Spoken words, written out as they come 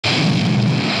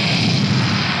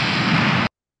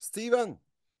Steven.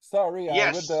 Sorry,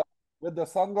 Yes. with the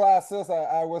sunglasses,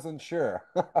 I wasn't sure.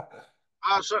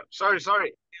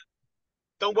 Sorry.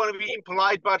 Don't want to be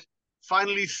impolite, but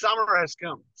finally summer has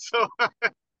come. So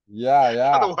Yeah,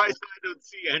 yeah. otherwise, I don't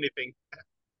see anything.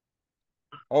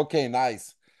 Okay,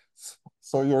 nice.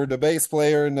 So you're the bass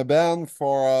player in the band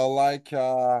for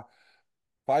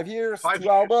 5 years, Five two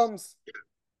years. albums.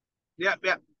 Yeah.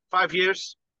 5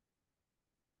 years.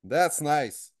 That's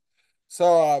nice.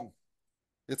 So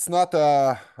it's not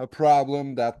a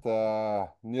problem that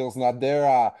Neil's not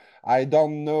there. I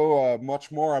don't know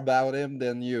much more about him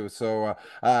than you. So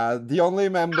the only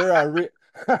member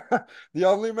the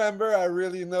only member I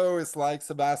really know is like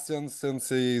Sebastian, since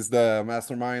he's the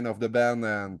mastermind of the band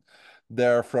and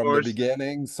there Of from the course.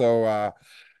 beginning. So,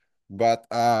 but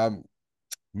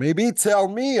maybe tell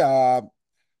me about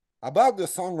the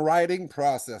songwriting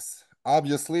process.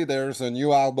 Obviously, there's a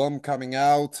new album coming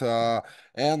out,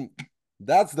 and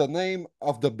that's the name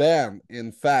of the band,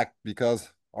 in fact, because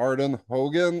Orden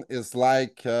Hogan is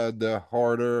like the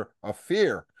Hoarder of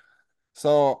Fear.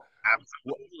 So,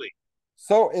 Absolutely.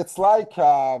 so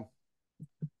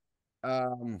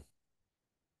um,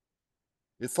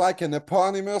 it's like an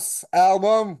eponymous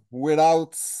album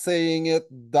without saying it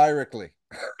directly.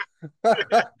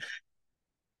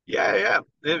 Yeah.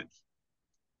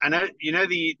 And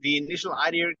the initial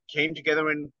idea came together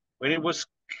when it was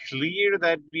clear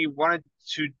that we wanted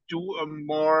to do a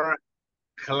more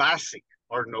classic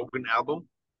Orden Ogan album.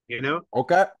 You know,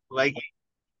 Okay. like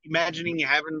imagining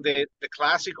having the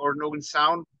classic Orden Ogan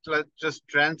sound just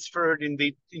transferred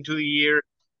into the year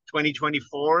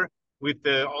 2024 with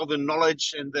all the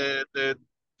knowledge and the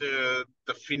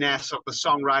finesse of the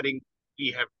songwriting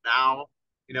we have now,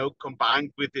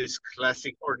 combined with this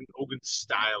classic Orden Ogan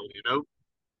style,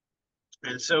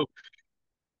 And so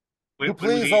To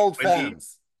please old when we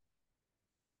fans.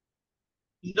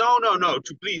 no,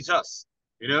 to please us,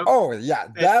 you know. Oh, yeah,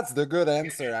 At, that's the good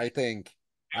answer, I think.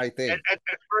 I think. at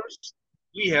first,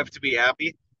 we have to be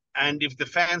happy, and if the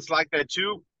fans like that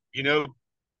too, It's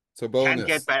a can get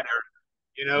bonus. better,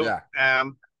 you know. Yeah.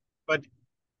 Um, but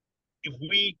if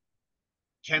we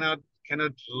cannot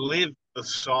cannot live the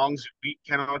songs, we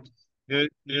cannot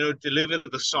deliver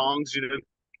the songs, it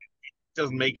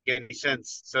doesn't make any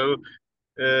sense. So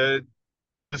uh,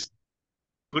 just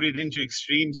put it into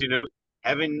extremes,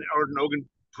 having Orden Ogan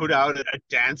put out a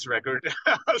dance record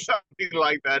or something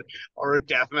like that, or a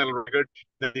death metal record,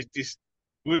 then it just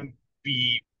wouldn't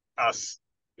be us,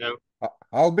 you know.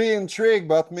 I'll be intrigued,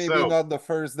 but maybe So not the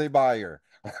first day buyer.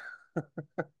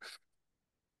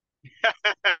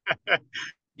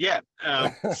 yeah,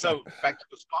 so back to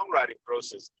the songwriting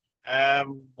process.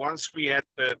 Once we had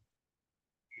the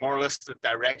more or less the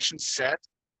direction set,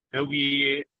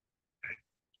 we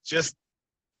just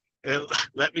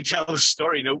let me tell the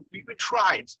story. We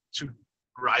tried to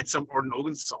write some Orden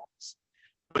Ogan songs,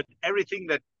 but everything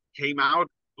that came out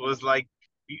was like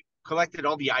we collected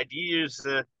all the ideas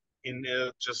in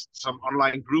just some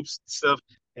online groups and stuff,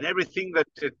 and everything that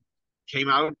came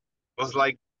out was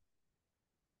like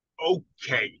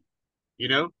okay, you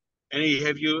know. And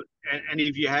if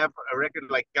you have a record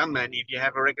like Gunman, if you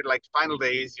have a record like Final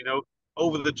Days,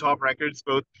 over the top records,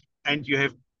 both, and you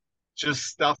have just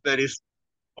stuff that is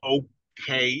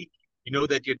okay, you know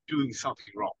that you're doing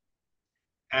something wrong.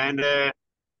 And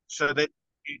so that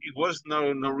it was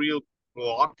no real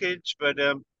blockage, but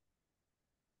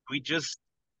we just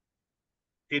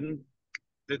didn't.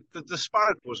 The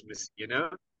spark was missing.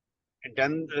 And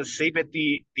then Save had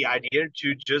the idea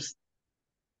to just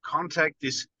contact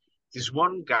this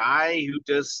one guy who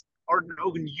does Orden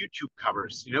Ogan YouTube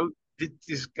covers.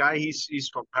 This guy, he's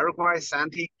from Paraguay,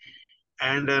 Santi,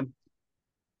 and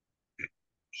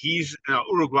he's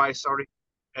Uruguay, sorry,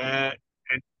 and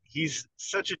he's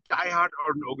such a diehard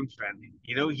Orden Ogan fan.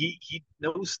 He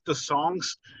knows the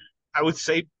songs, I would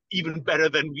say, even better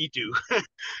than we do.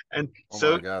 And Oh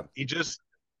so my God. he just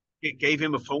gave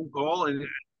him a phone call and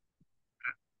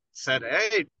said,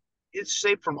 "Hey, it's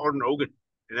Safe from Orden Ogan.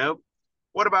 You know,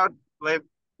 what about like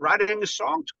writing a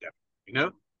song together? You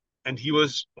know?" And he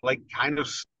was like kind of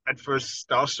at first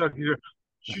starstruck.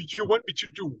 You want me to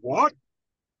do what?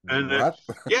 And What?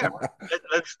 yeah,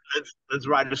 let's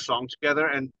write a song together.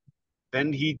 And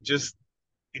then it just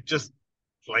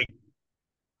like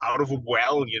out of a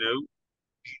well,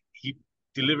 he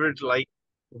delivered like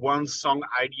one song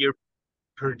idea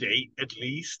per day at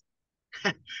least.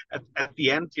 At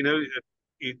the end,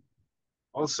 it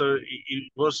also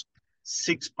it was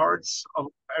 6 parts of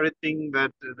everything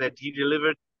that he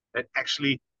delivered that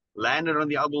actually landed on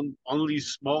the album, only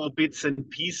small bits and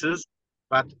pieces.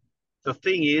 But the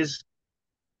thing is,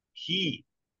 he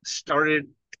started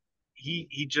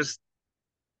he just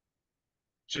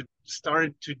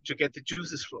started to get the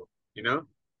juices flowing. You know,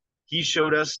 he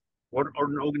showed us what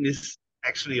Orden Ogan is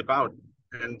actually about,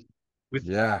 and with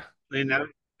Yeah, you know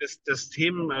just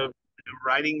him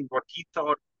writing what he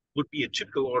thought would be a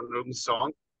typical Orden Ogan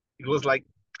song. It was like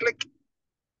click,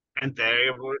 and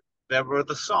there were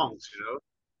the songs. You know,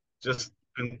 just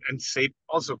and Sape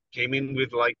also came in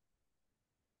with like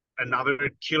another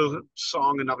killer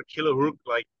song, another killer hook,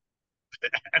 like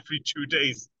every 2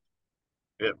 days.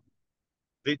 Yeah,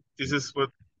 this is what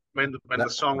when the that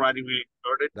songwriting really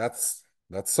started.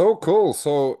 that's so cool.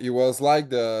 So he was like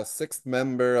the sixth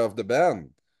member of the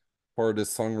band for the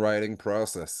songwriting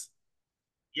process.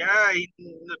 Yeah,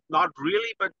 not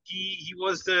really, but he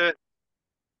was the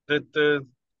the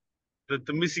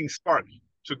the missing spark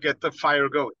to get the fire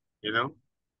going. You know,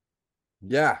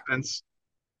 Yeah, and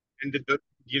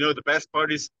the best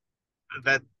part is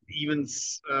that even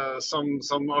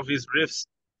some of his riffs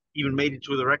even made it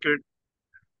to the record.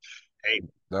 Hey,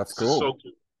 that's this is so cool.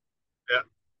 cool. Yeah,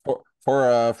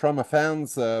 For from a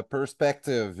fan's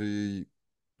perspective,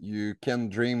 you can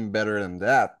dream better than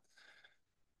that.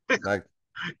 Like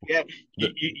yeah.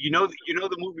 the You know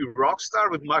the movie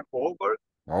Rockstar with Mark Wahlberg.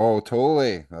 oh,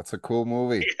 totally. That's a cool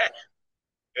movie. Yeah,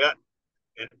 yeah.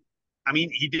 Yeah. I mean,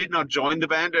 he did not join the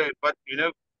band, but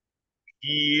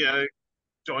he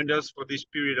joined us for this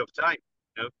period of time.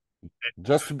 You know, and,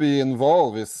 Just to be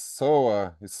involved is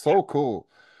yeah, so cool.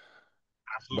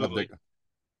 But the absolutely.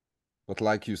 but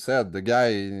like you said, the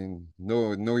guy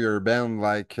know your band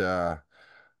like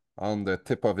on the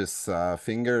tip of his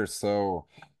finger. So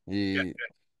Yeah, he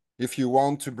if you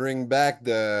want to bring back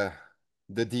the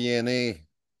DNA,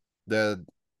 the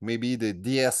maybe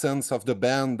the essence of the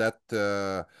band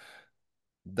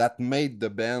that made the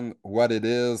band what it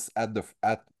is at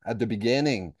the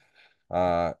beginning.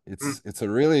 mm, It's a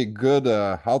really good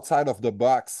outside of the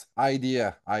box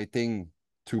idea, I think,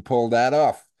 to pull that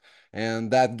off.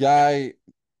 And that yeah, guy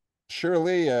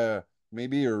surely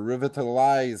maybe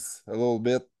revitalize a little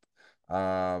bit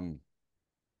um,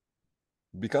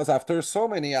 because after so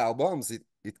many albums,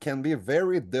 it can be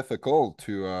very difficult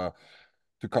to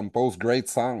compose great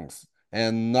songs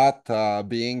and not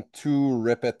being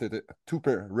repetitive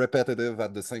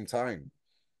at the same time.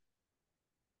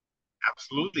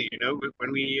 absolutely. You know,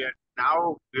 when we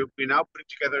now we're now putting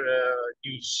together a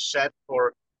new set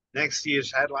for next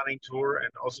year's headlining tour and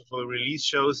also for the release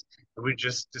shows. And we're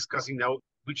just discussing now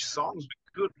which songs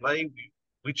we could play,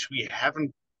 which we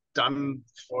haven't done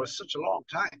for such a long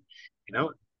time. You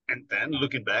know, and then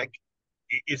looking back,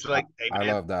 it's I, like, hey I man,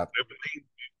 love that.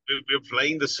 we're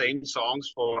playing the same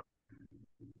songs for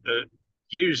uh,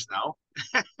 years now,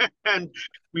 and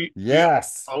we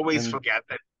Yes, always and forget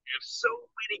that there's so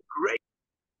many great.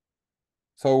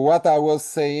 so what I was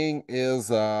saying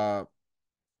is, I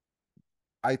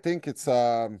think it's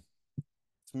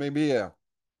maybe a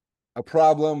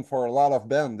problem for a lot of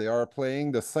bands. They are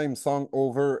playing the same song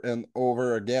over and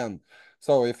over again.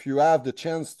 So if you have the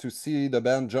chance to see the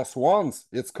band just once,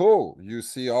 it's cool. You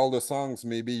see all the songs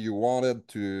maybe you wanted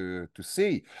to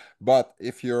see. But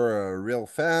if you're a real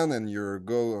fan and you're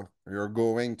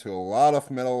going to a lot of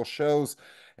metal shows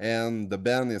and the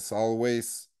band is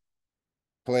always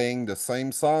playing the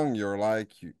same song, you're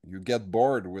like you get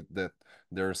bored with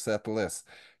their set list.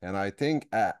 And I think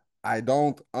I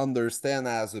don't understand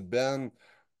as a band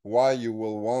why you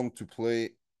will want to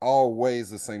play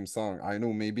always the same song. I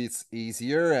know maybe it's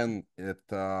easier and it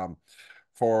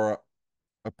for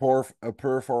a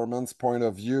performance point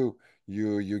of view,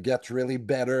 you get really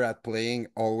better at playing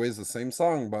always the same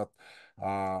song, but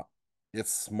uh,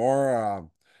 it's more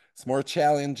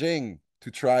challenging to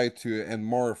try to and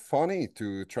more funny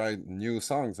to try new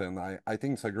songs. And I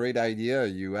think it's a great idea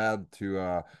you had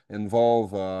to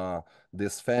involve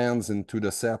these fans into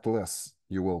the set list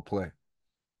you will play.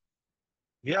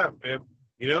 Yeah,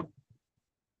 you know,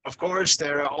 of course,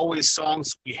 there are always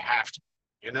songs we have to.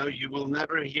 You know, you will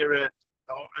never hear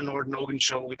an Orden Ogan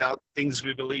show without things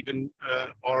we believe in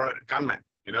or Gunman.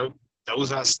 You know,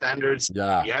 those are standards.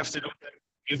 Yeah. We have to do that.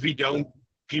 If we don't,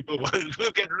 people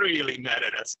will get really mad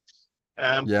at us.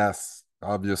 Um, Yes,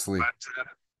 obviously. but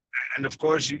and of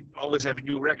course, you always have a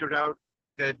new record out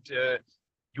that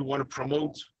you want to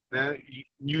promote,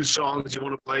 new songs you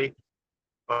want to play.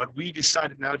 But we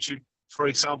decided now to, for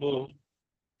example,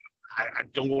 I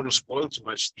don't want to spoil too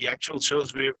much. The actual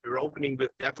shows we're opening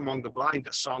with Death Among the Blind,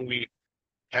 a song we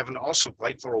haven't also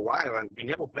played for a while, and we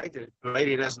never played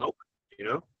it as an open. You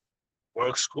know,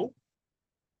 works cool,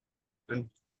 and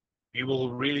we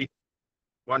will really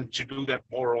want to do that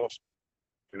more often.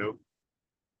 You know,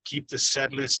 keep the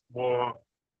set list more,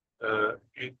 uh,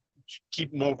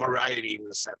 keep more variety in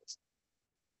the set.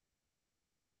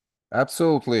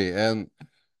 Absolutely. And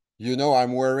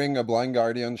I'm wearing a Blind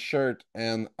Guardian shirt,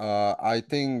 and I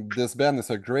think this band is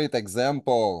a great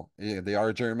example. They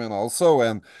are German also,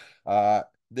 and uh,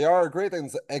 they are a great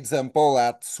example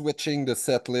at switching the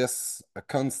set lists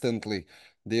constantly.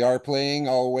 They are playing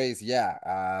always,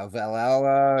 yeah,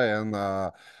 Valhalla,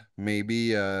 and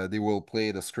maybe they will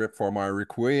play the script for my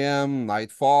Requiem,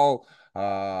 Nightfall,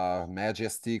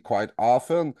 Majesty quite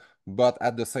often, but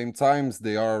at the same times,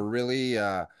 they are really.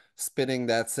 Spinning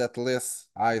that set list.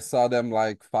 I saw them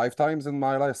like 5 times in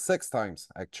my life, 6 times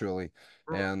actually.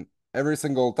 And every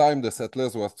single time the set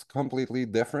list was completely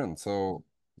different. So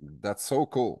that's so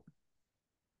cool.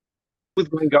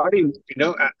 With my Guardian,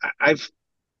 I've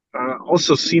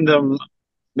also seen them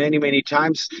many, many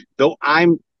times, though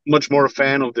I'm much more a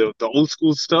fan of the old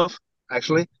school stuff,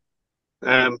 actually.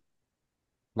 Um,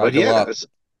 but Like yeah,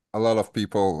 a lot of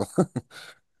people.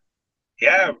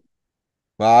 yeah,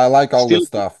 But I like all the still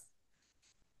stuff.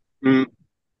 mm,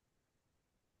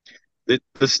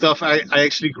 the stuff I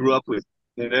actually grew up with.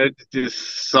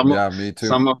 Just Yeah, me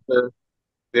too. some of the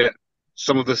yeah,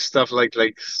 some of the stuff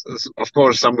of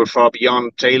course some were far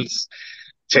beyond Tales.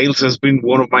 Tales has been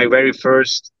one of my very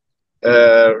first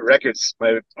records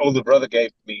my older brother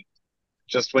gave me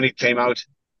just when it came out.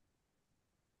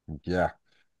 Yeah.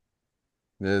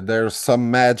 There's some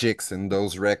magics in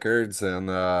those records, and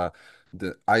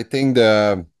I think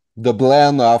the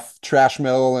blend of thrash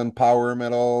metal and power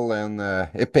metal and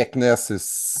epicness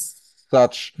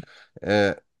such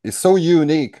uh, is so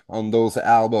unique on those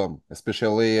albums,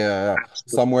 especially Absolutely.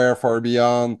 Somewhere Far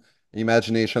Beyond,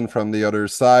 Imagination from the Other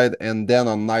Side, and then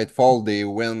on Nightfall they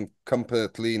went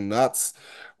completely nuts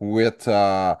with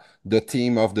the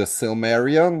theme of the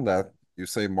Silmarillion that you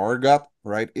say Morgoth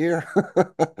right here.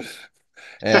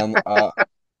 And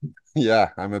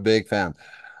yeah, I'm a big fan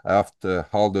of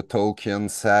all the Tolkien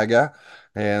saga,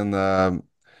 and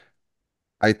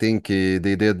I think they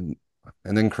did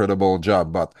an incredible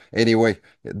job. But anyway,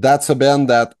 that's a band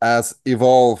that has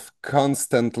evolved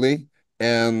constantly,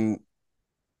 and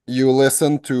you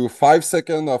listen to 5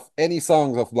 seconds of any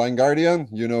songs of Blind Guardian,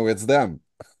 you know it's them.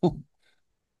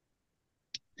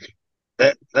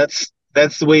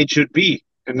 That's the way it should be.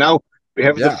 And now we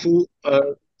have the Yeah, full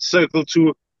circle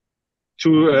to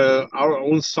our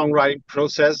own songwriting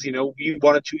process. We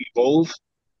wanted to evolve,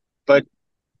 but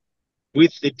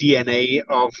with the DNA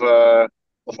of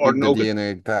keep Orden the Ogan. DNA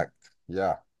intact.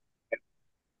 Yeah.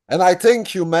 And I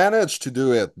think you managed to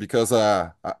do it because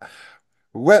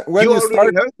when You you already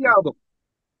start, heard the album.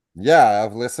 yeah,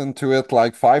 I've listened to it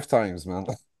like 5 times, man.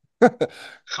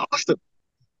 Awesome.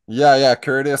 Yeah, yeah,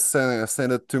 Curtis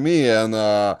sent it to me, and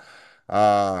uh,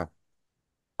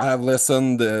 I've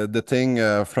listened the thing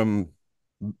from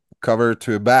cover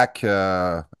to back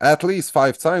at least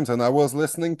 5 times, and I was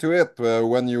listening to it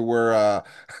when you were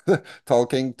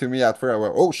talking to me at first. I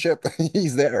went, oh shit,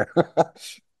 he's there.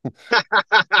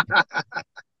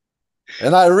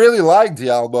 And I really like the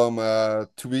album,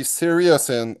 to be serious.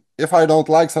 And if I don't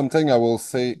like something, I will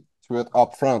say to it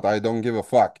up front. I don't give a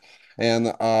fuck. And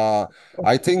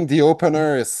I think the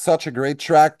opener is such a great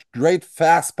track, great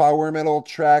fast power metal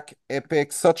track,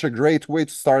 epic, such a great way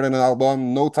to start an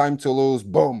album. No time to lose,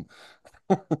 boom.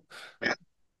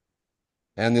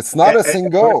 And it's not Uh, a uh,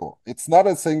 but single. It's not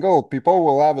a single. People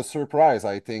will have a surprise,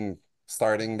 I think,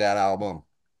 starting that album.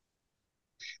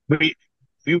 we,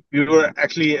 we were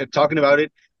actually talking about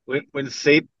it when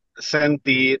Sape sent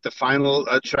the final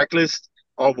track list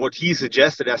or what he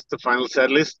suggested as the final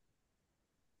set list,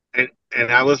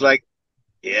 and I was like,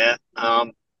 yeah,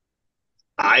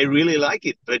 I really like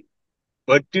it, but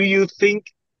what do you think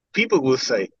people will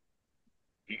say?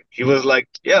 He was like,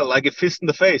 yeah, like a fist in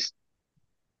the face.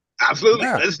 Absolutely,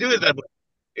 Yeah. let's do it that way.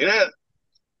 Yeah,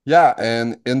 Yeah,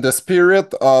 and in the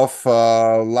spirit of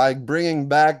like bringing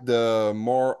back the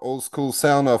more old school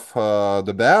sound of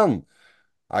the band,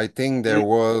 I think there mm,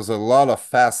 was a lot of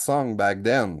fast song back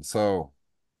then. So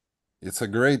it's a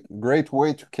great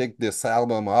way to kick this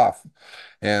album off.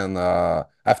 And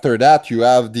after that, you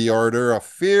have the Order of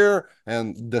Fear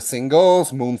and the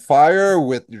singles, Moonfire,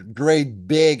 with great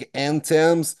big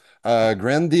anthems,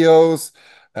 grandiose.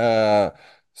 Uh,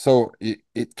 so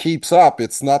it keeps up.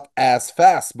 It's not as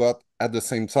fast, but at the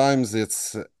same time,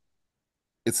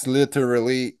 it's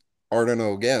literally Orden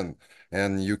Ogan,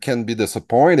 and you can be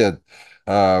disappointed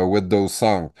with those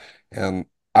songs. And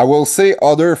I will say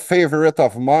other favorite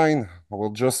of mine. I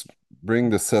will just bring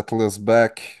the set list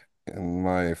back in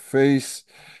my face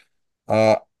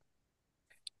uh,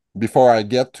 before I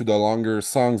get to the longer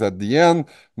songs at the end.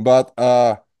 But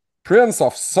Prince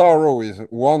of Sorrow is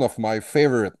one of my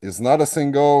favorite. It's not a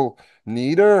single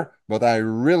neither, but I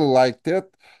really liked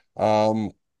it.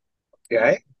 Um,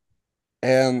 Okay.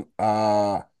 and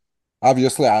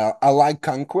obviously, I like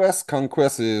Conquest.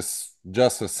 Conquest is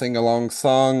just a sing-along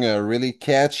song, really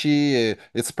catchy.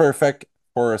 It's perfect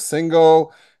for a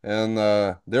single, and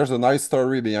there's a nice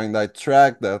story behind that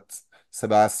track that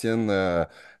Sebastian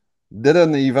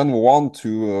didn't even want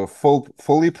to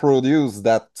fully produce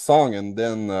that song, and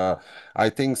then I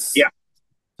think Yeah,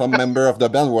 some member of the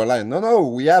band were like, "No, no,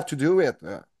 we have to do it."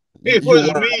 it You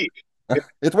was were, me.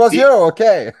 it was you, He,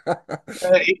 okay?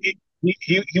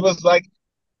 he was like,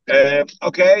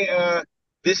 okay,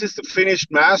 this is the finished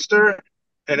master.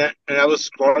 And I was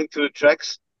scrolling through the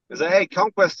tracks and said, hey,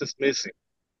 Conquest is missing.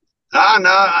 Ah,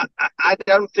 no, I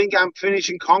don't think I'm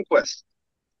finishing Conquest.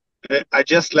 I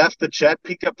just left the chat,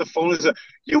 picked up the phone, and said,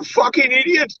 "You fucking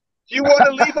idiot! You want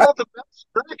to leave out the best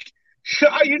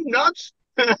track? Are you nuts?"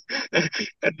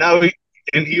 and now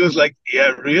he was like, "Yeah,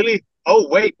 really? Oh,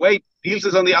 wait, Niels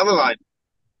is on the other line.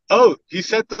 Oh, he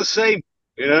said the same,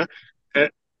 you know."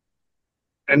 And,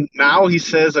 and now he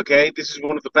says, "Okay, this is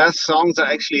one of the best songs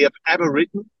I actually have ever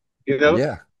written. You know,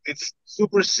 Yeah. it's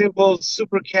super simple,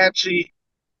 super catchy,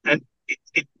 and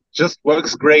it just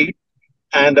works great."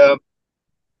 And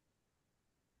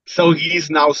so he's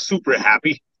now super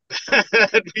happy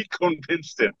that we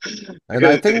convinced him And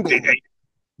I because think it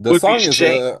the would be song is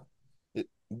shame.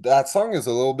 that song is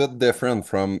a little bit different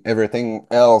from everything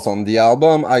else on the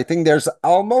album. I think there's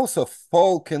almost a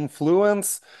folk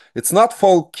influence. It's not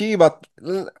folky, but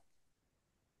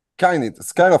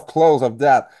it's kind of close of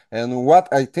that. And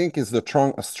what I think is the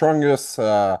strongest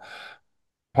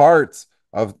part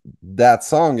of that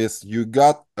song is you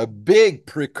got a big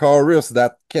pre-chorus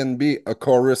that can be a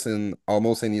chorus in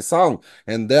almost any song,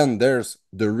 and then there's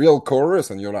the real chorus,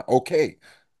 and you're like, okay,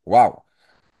 wow,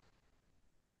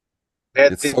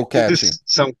 That it's so this catchy. is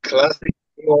some classic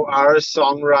our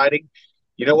songwriting.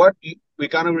 You know what? We're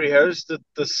gonna rehearse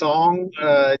the song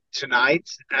tonight,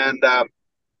 and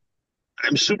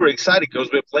I'm super excited because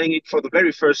we're playing it for the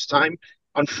very first time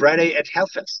on Friday at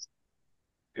Hellfest.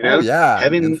 You Oh know, yeah,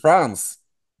 in having France.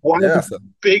 one of the Yes, a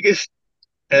biggest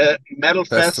metal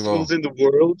festivals festival. in the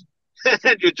world,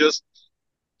 and you're just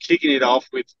kicking it off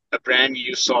with a brand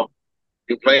new song.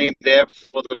 You're playing there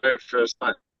for the very first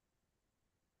time.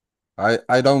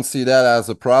 I don't see that as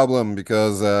a problem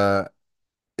because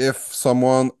if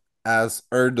someone has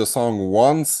heard the song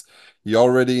once, he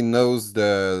already knows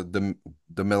the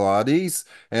melodies,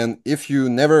 and if you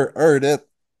never heard it,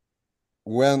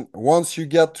 when once you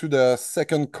get to the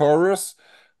second chorus,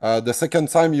 the second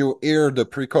time you hear the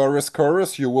pre-chorus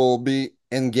chorus, you will be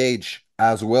engaged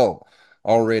as well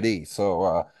already.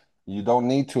 So you don't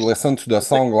need to listen to the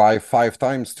song live 5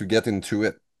 times to get into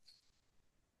it.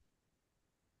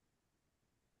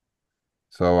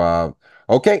 So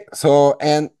okay, so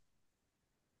and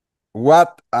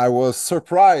what I was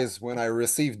surprised when I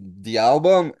received the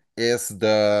album is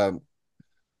the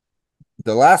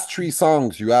last three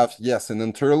songs. You have, yes, an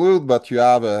interlude, but you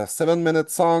have a 7 minute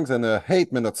songs and a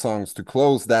 8 minute songs to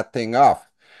close that thing off.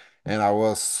 And I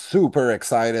was super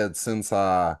excited since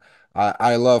I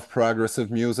love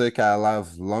progressive music. I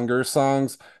love longer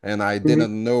songs, and I Mhm.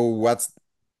 didn't know what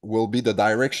will be the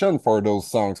direction for those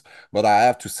songs. But I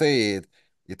have to say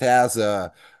it has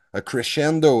a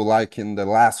crescendo like in the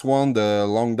last one, The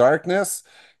Long Darkness.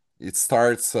 It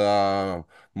starts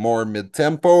more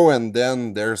mid-tempo, and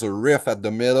then there's a riff at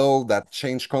the middle that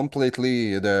changed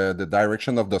completely the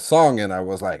direction of the song, and I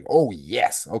was like, oh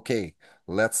yes, okay,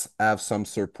 let's have some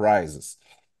surprises.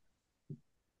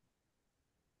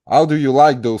 How do you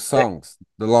like those songs,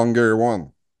 the longer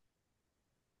one?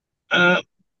 Uh,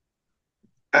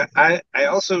 I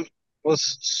also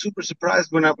was super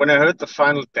surprised when I heard the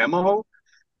final demo,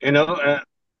 you know,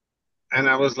 and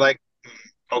I was like,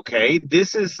 okay,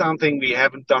 this is something we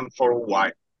haven't done for a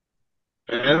while,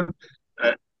 you know,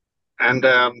 uh, and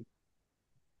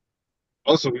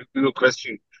also we were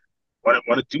questioning, want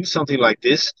to do something like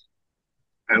this,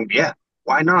 and yeah,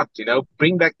 why not? You know,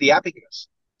 bring back the epicness.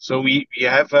 So we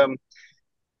have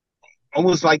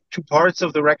almost like two parts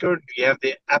of the record. You have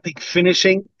the epic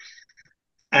finishing,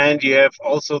 and you have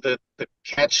also the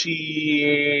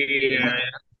catchy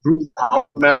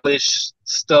melodish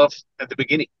stuff at the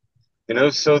beginning. You know,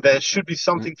 so there should be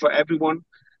Mm. something for everyone,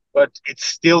 but it's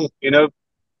still, you know,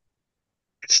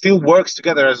 it still works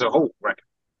together as a whole, right?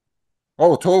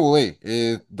 Oh, totally.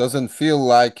 It doesn't feel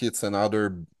like it's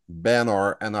another band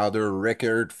or another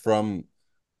record from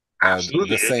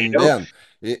the Absolutely, you same know, band.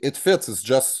 It fits. It's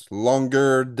just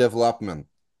longer development,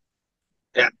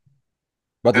 yeah.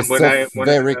 but And it's when still I when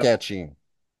I very catchy.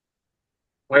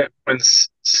 when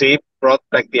Seb brought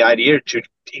back the idea to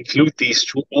include these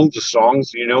two older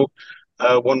songs,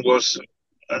 one was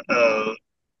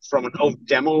from an old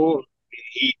demo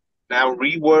he now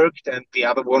reworked, and the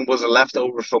other one was a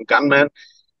leftover from Gunman.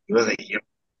 He was like, "You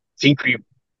think we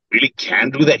really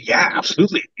can do that?" Yeah,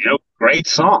 absolutely. Great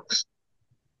songs.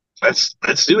 Let's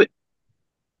do it.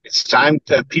 It's time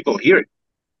that people hear it.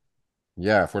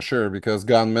 Yeah, for sure, because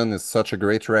Gunman is such a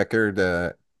great record.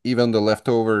 Even the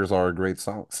leftovers are great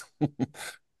songs.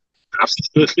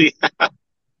 Absolutely.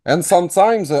 And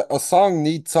sometimes a song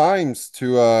needs times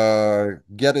to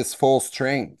get its full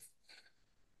strength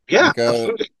Yeah, because,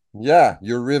 absolutely. yeah,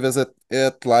 you revisit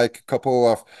it like a couple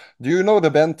of. Do you know the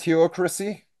band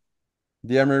Theocracy?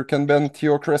 The American band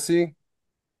Theocracy?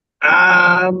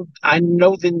 I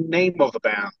know the name of the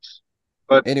band,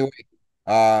 but Anyway,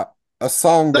 uh, a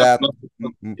song not that not the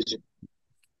music.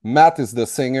 Matt is the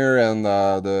singer and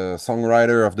the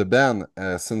songwriter of the band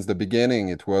since the beginning.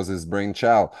 It was his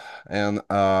brainchild. And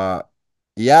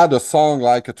he had a song,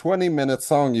 like a 20-minute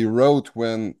song he wrote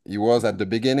when he was at the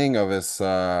beginning of his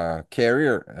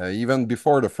career, even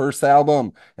before the first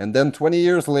album. And then 20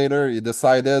 years later, he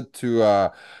decided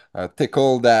to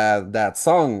tickle that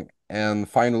song. And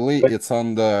finally, But it's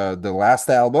on the last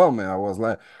album. And I was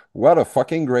like, what a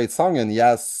fucking great song. And he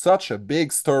has such a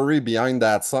big story behind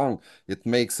that song. It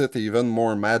makes it even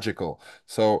more magical.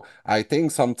 So I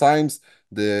think sometimes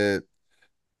the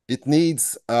it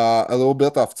needs a little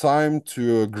bit of time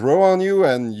to grow on you,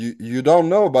 and you don't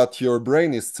know, but your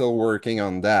brain is still working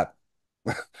on that.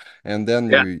 and then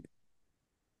yeah, you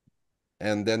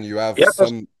and then you have yeah.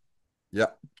 Because some, yeah,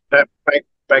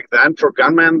 back then for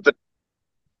Gunman, the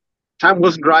time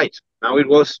wasn't right. Now it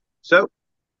was. So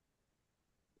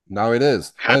now it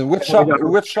is. had And to carry it on.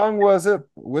 which song was it?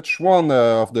 Which one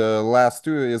of the last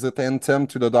two? Is it Anthem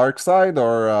to the Dark Side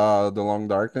or The Long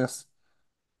Darkness?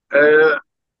 Uh,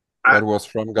 I, That was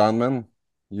from Gunman.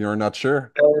 You're not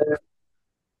sure? uh,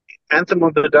 Anthem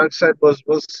of the Dark Side was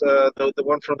the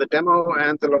one from the demo,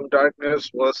 and The Long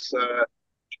Darkness was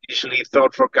initially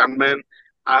thought for Gunman.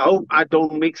 I hope I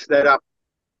don't mix that up.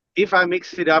 If I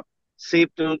mix it up, save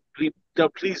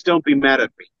please don't be mad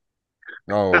at me.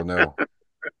 Oh no.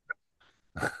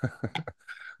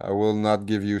 I will not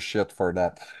give you shit for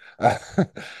that.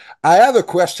 I have a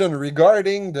question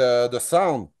regarding the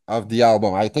sound of the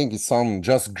album. I think it sounds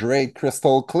just great,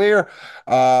 crystal clear.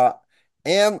 Uh,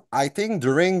 and I think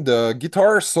during the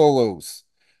guitar solos,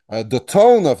 the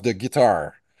tone of the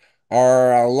guitar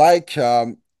are like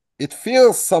it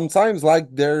feels sometimes like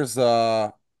there's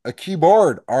a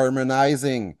keyboard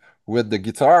harmonizing with the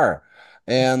guitar,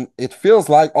 and it feels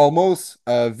like almost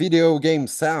a video game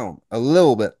sound a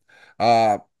little bit.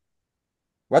 Uh,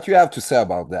 what you have to say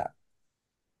about that?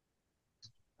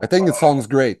 I think it sounds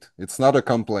great. It's not a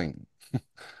complaint.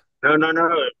 No, no, no.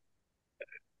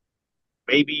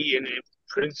 Maybe in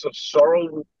Prince of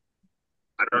Sorrow.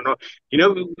 I don't know.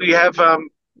 We have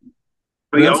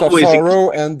we Prince of always Sorrow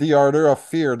and The Order of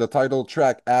Fear, the title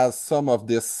track, has some of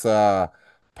this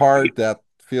part that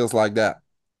feels like that.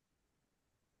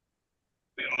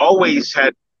 we always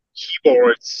had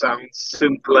keyboard sounds,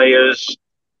 synth players,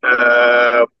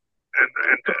 and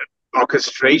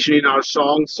orchestration in our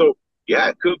songs. So yeah,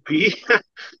 it could be,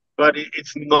 but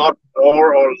it's not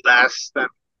more or less than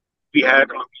we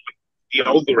had on the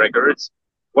older records.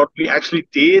 What we actually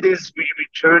did is we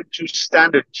returned to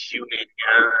standard tuning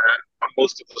on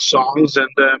most of the songs, and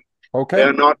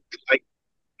Okay. they're not like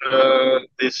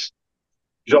this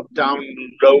drop down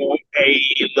low A,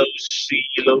 low C,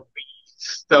 low B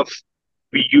stuff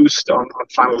we used on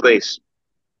final days.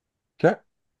 Okay.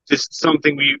 This is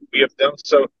something we have done.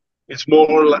 So it's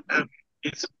more like,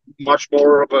 it's much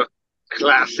more of a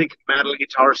classic metal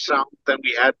guitar sound than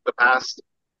we had in the past.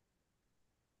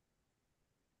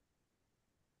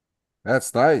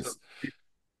 That's So nice.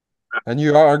 And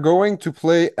you are going to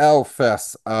play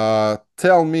Hellfest.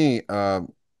 Tell me,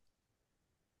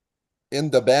 in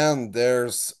the band,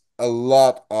 there's a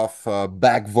lot of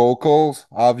back vocals,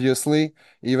 obviously.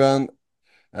 Even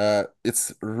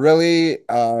it's really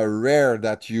rare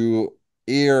that you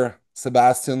hear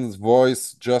Sebastian's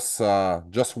voice, just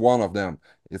one of them.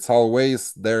 It's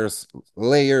always there's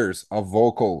layers of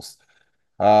vocals.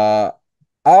 Uh,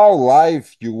 how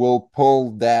live you will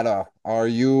pull that off? Are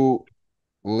you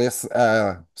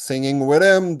singing with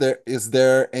him? Is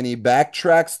there any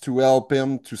backtracks to help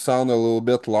him to sound a little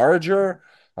bit larger?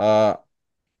 Uh,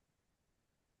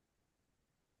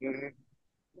 mhm.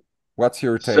 what's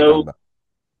your take So on that?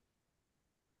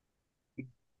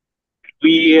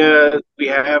 we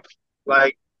have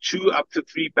like two up to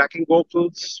three backing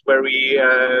vocals where we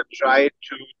try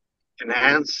to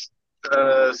enhance.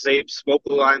 Zabe's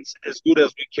vocal lines as good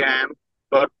as we can,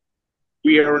 but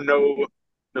we are no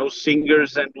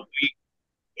singers, and we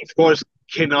of course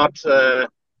cannot uh,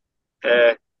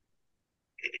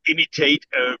 imitate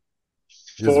a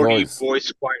His 40 voice.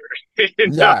 voice choir,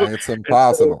 you know. Yeah, it's And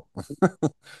so impossible.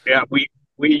 yeah, we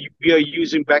are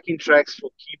using backing tracks for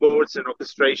keyboards and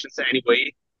orchestrations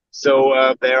anyway.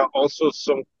 So there are also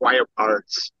some choir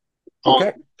parts on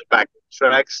Okay. the backing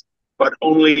tracks, but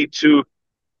only to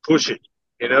push it.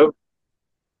 You know,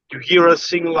 you hear us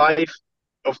sing live,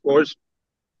 of course.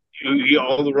 You hear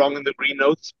all the wrong and the green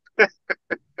notes,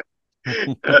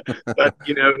 but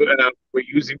we're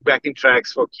using backing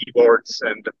tracks for keyboards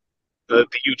and the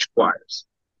huge choirs,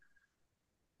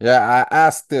 Yeah, I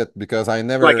asked it because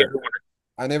like everyone.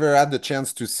 I never had the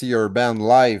chance to see your band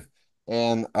live.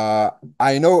 And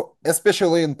I know,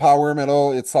 especially in power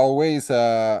metal, it's always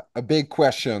a big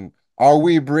question. Are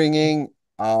we bringing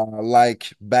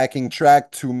like backing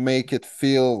track to make it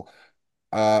feel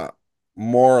uh,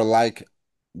 more like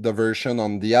the version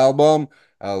on the album,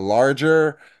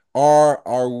 larger, or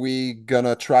are we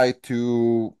gonna try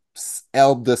to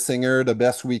help the singer the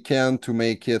best we can to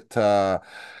make it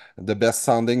the best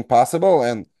sounding possible?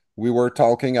 And we were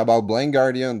talking about Blind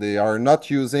Guardian. They are not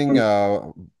using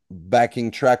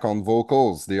backing track on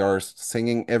vocals. They are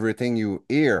singing everything you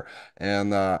hear.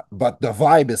 And but the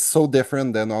vibe is so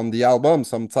different than on the album.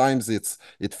 Sometimes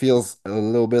it feels a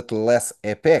little bit less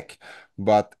epic,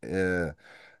 but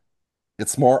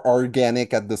it's more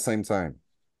organic at the same time.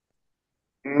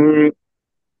 Mm,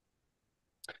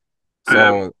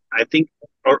 So I think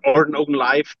Orden Ogan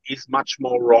live is much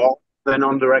more raw than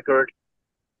on the record,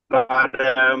 but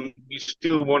we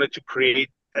still wanted to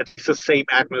create at least the same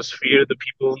atmosphere the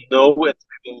people know and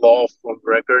people love from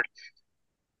the record,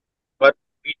 but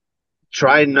we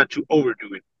try not to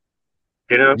overdo it.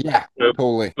 You know, yeah, uh,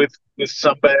 totally. with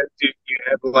some bands you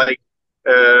have like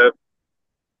uh,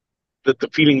 the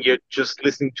feeling you're just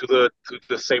listening to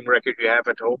the same record you have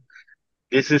at home.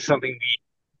 This is something we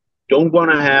don't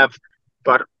want to have,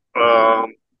 but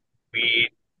we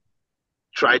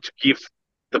try to give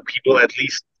the people at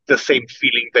least the same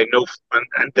feeling they know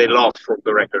and they love from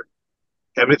the record.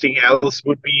 Everything else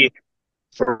would be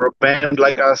for a band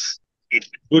like us, it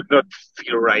would not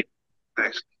feel right.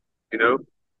 Actually, you know,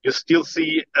 you still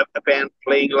see a band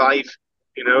playing live,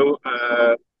 you know,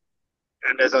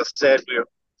 and as I said,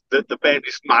 the band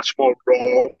is much more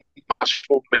raw, much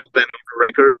more metal than on the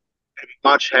record, and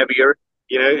much heavier.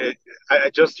 You know, I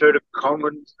just heard a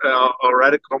comment or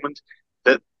read a comment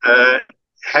that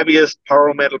heaviest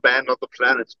power metal band on the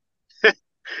planet,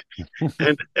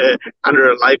 and under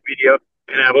a live video,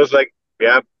 and I was like,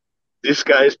 yeah, this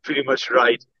guy is pretty much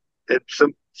right. And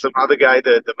some other guy,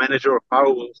 the manager of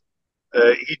Powerwolf,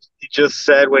 he just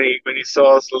said when he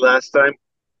saw us the last time,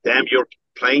 damn, you're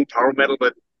playing power metal,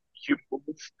 but you move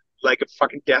like a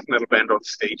fucking death metal band on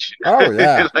stage, Oh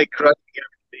yeah, like crushing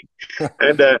everything.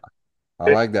 And I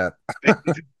like that. this,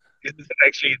 this is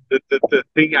actually the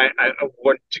thing I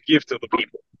want to give to the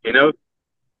people. You know,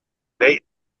 they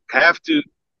have to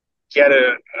get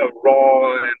a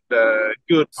raw and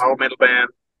good power metal band,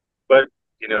 but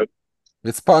you know,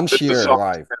 It's the punchier songs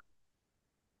live.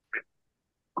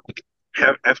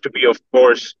 have to be, of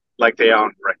course, like they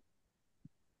are. Right?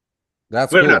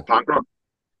 That's We're not cool. punk rock.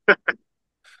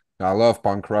 I love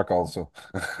punk rock also.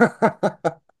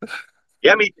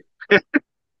 Yeah, me. I'm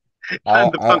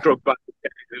I'll, the I'll, punk rock band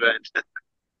event.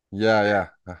 Yeah,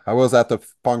 yeah. I was at the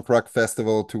punk rock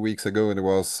festival 2 weeks ago and it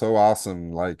was so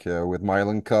awesome. Like with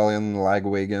Mylan Cullen,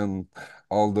 Lagwagon,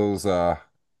 all those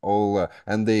all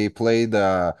and they played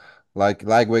like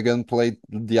Lagwagon played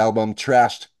the album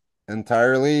Trashed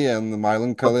entirely and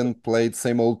Mylan Cullen played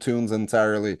same old tunes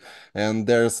entirely. And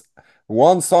there's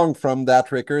one song from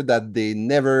that record that they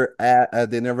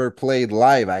never played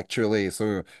live actually.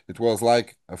 So it was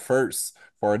like a first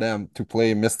for them to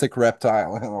play Mystic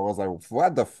Reptile. And I was like,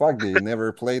 what the fuck? They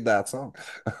never played that song.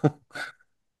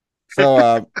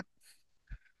 So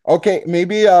okay,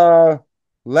 maybe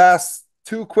last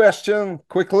two question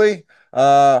quickly.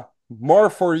 More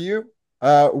for you.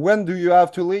 When do you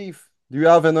have to leave? Do you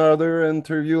have another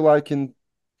interview like in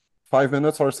 5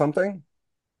 minutes or something?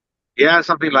 Yeah,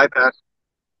 something like that.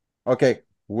 Okay,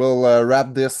 we'll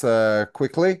wrap this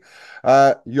quickly.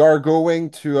 You're going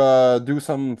to do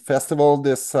some festival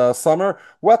this summer.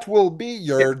 What will be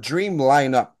Yeah. your dream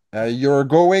lineup? You're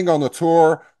going on a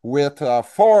tour with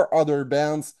four other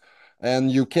bands,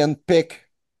 and you can pick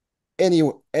any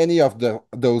any of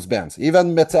those bands.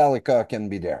 Even Metallica can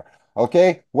be there.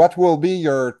 Okay, what will be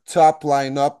your top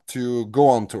lineup to go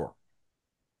on tour?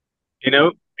 You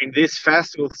know, in this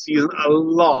festival season, a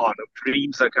lot of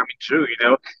dreams are coming true.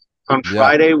 On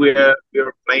Yeah. Friday we're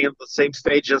playing on the same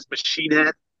stage as Machine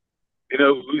Head.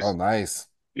 Oh, Who's nice.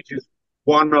 which is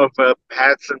one of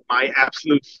Pat's and my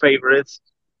absolute favorites.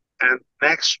 And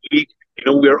next week,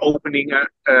 we're opening at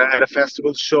a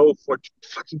festival show for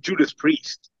fucking Judas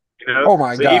Priest. Oh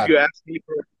my So if God. you ask me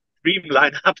for a dream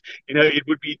lineup, it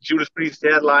would be Judas Priest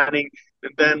headlining,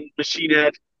 and then Machine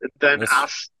Head, and then Yes.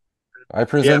 us. I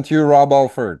Yeah, present you Rob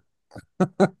Alford.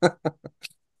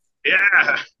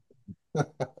 yeah.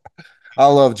 I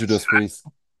love Judas Priest.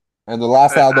 And the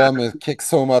last album Uh, it kicks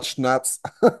so much nuts.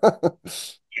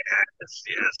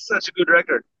 yes, such a good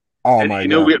record. Oh And my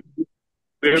God.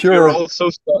 we're Pure. all so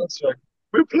starstruck.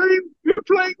 We're playing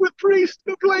with Priest.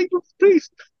 We're playing with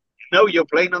Priest. No, you're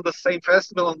playing on the same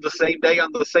festival, on the same day,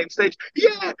 on the same stage.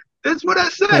 Yeah, that's what I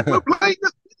said. We're playing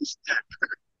the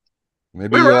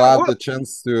Maybe We're you'll out. have the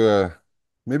chance to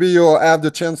maybe you'll have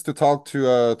the chance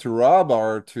to Rob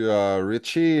or to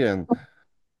Richie and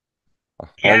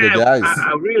all the Yeah, guys.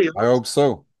 I really I hope hope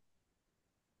so.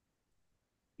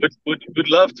 would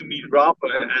love to meet Rob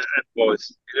and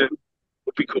boys.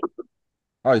 Would be cool.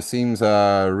 Oh, he seems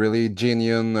really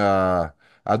genuine,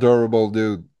 adorable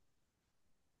dude.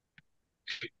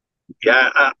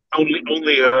 Yeah,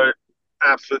 only heard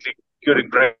absolutely good and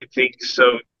great things.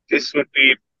 So this would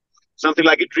be something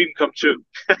like a dream come true.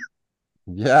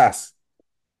 Yes.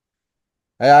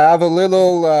 Hey, I have a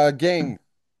little game to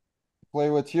play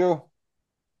with you.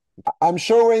 I'm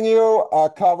showing you a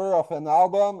cover of an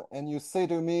album, and you say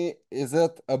to me, is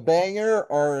it a banger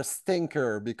or a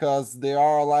stinker? Because they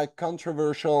are like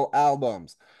controversial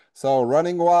albums. So,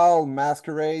 Running Wild,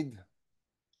 Masquerade,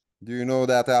 do you know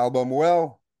that album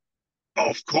well?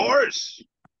 Of course,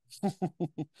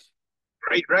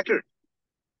 great record.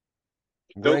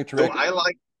 Though Great though record. I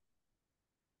like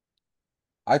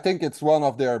I think it's one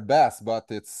of their best, but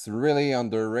it's really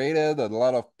underrated. A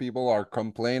lot of people are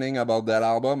complaining about that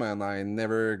album, and I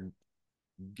never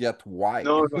get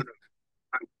why.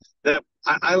 no.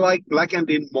 I like Black and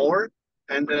In more,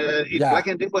 and Yeah. Black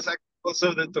and In was actually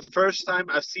also the first time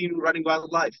I've seen Running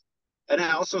Wild live, and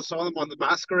I also saw them on the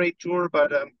Masquerade tour,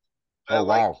 but I Oh,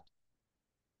 like wow.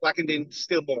 Black and In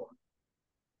still more.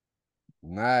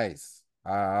 Nice.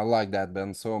 I like that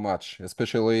band so much,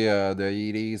 especially the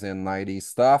 80s and 90s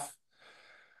stuff.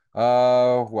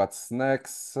 What's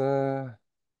next?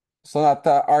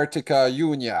 Sonata Arctica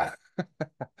Unia.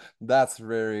 That's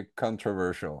very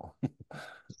controversial.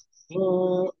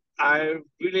 So I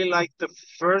really like the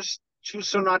first two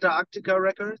Sonata Arctica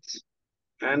records,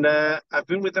 and I've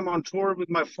been with them on tour with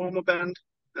my former band.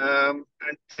 And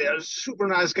they're super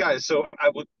nice guys, so I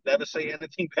would never say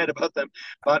anything bad about them.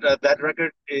 But that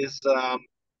record is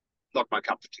not my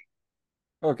cup of tea.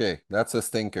 Okay, that's a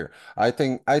stinker. I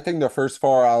think the first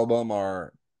four album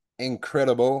are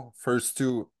incredible. First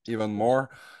two even more,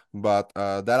 but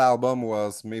that album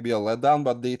was maybe a letdown.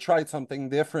 But they tried something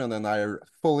different, and I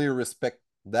fully respect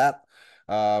that.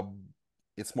 Uh,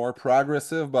 it's more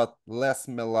progressive, but less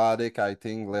melodic. I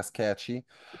think less catchy.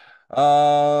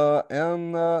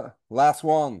 And last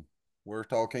one, we're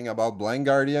talking about Blind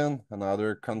Guardian,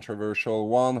 another controversial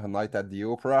one, A Night at the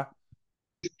Opera.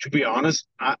 To be honest,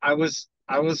 I was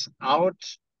out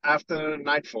after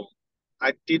Nightfall.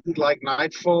 I didn't like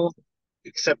Nightfall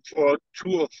except for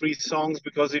two or three songs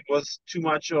because it was too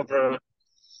much of a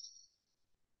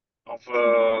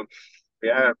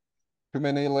yeah, Too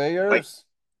many like layers.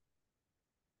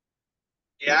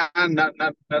 yeah, not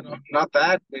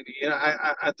that.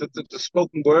 The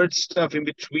spoken word stuff in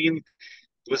between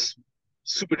was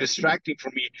super distracting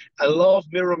for me. I love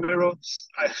Mirror Mirror.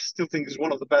 I still think it's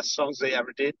one of the best songs they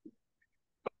ever did.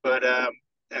 But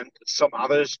and some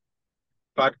others,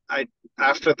 but I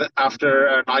after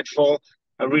Nightfall,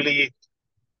 I really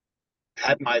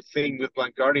had my thing with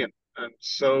Blind Guardian, and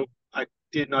so I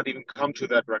did not even come to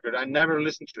that record. I never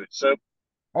listened to it, so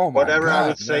Oh my whatever I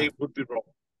would God, say man. would be wrong.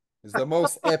 It's the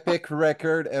most epic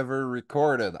record ever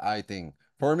recorded, I think.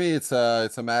 For me, it's a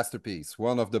masterpiece,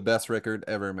 one of the best record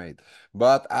ever made.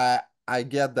 But I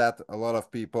get that a lot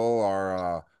of people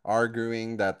are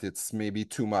arguing that it's maybe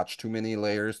too much, too many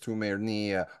layers, too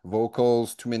many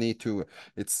vocals, too many too.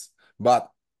 It's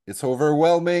but it's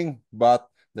overwhelming. But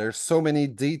there's so many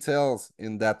details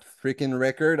in that freaking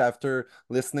record. After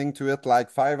listening to it like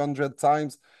 500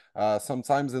 times,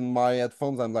 sometimes in my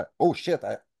headphones, I'm like, oh shit,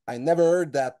 I never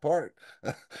heard that part.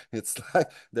 It's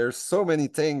like there's so many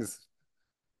things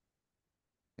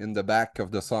in the back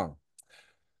of the song.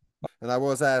 And I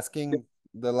was asking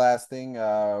the last thing,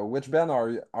 which band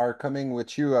are coming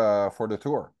with you for the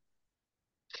tour?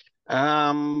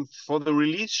 For the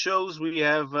release shows, we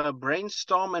have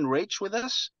Brainstorm and Rage with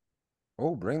us.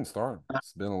 Oh, Brainstorm.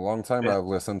 It's been a long time Yeah, I've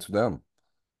listened to them.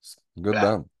 It's a good yeah,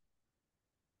 band.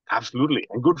 absolutely,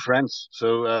 and good friends.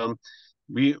 So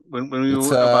we when we It's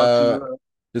were about to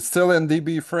it's still in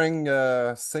DB Fring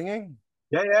singing?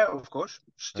 yeah, yeah, of course,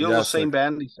 still the Yes, same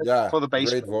band except yeah, for the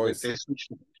bass great player. They, voice. they switched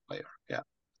the bass player. Yeah,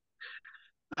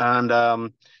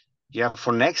 and yeah,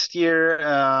 for next year,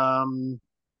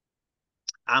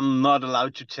 I'm not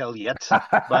allowed to tell yet,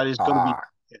 but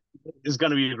Ah, it's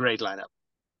gonna be a great lineup.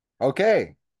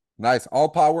 okay. Nice. All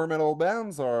power metal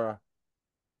bands or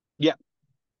Yeah,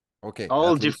 okay,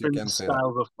 all at least you different can say that.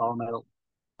 styles of power metal.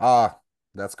 Ah,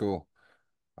 that's cool.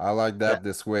 I like Yeah, that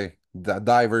this way. The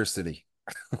diversity.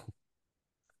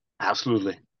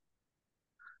 absolutely,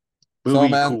 will So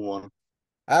be a man, cool one.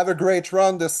 have a great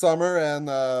run this summer and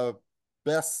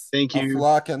best Thank of you,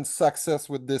 luck and success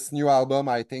with this new album.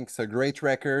 I think it's a great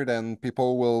record and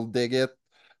people will dig it.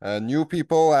 New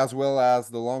people as well as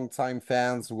the longtime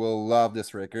fans will love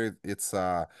this record. It's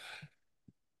uh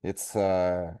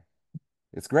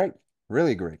it's great.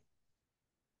 Really great.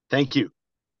 thank you.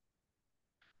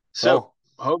 So So,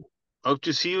 hope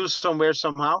to see you somewhere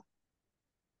somehow.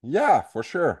 yeah, for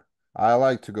sure. I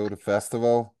like to go to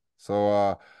festival.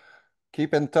 So,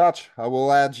 keep in touch. I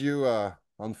will add you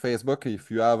on Facebook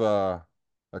if you have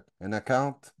an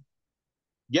account.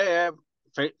 Yeah,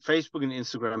 yeah, Facebook and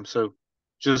Instagram. So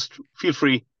just feel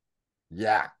free.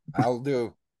 Yeah, I'll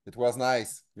do. It was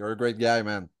nice. You're a great guy,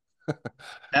 man.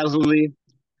 Absolutely.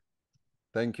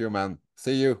 Thank you, man.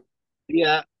 See you.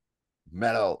 Yeah.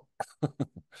 Metal.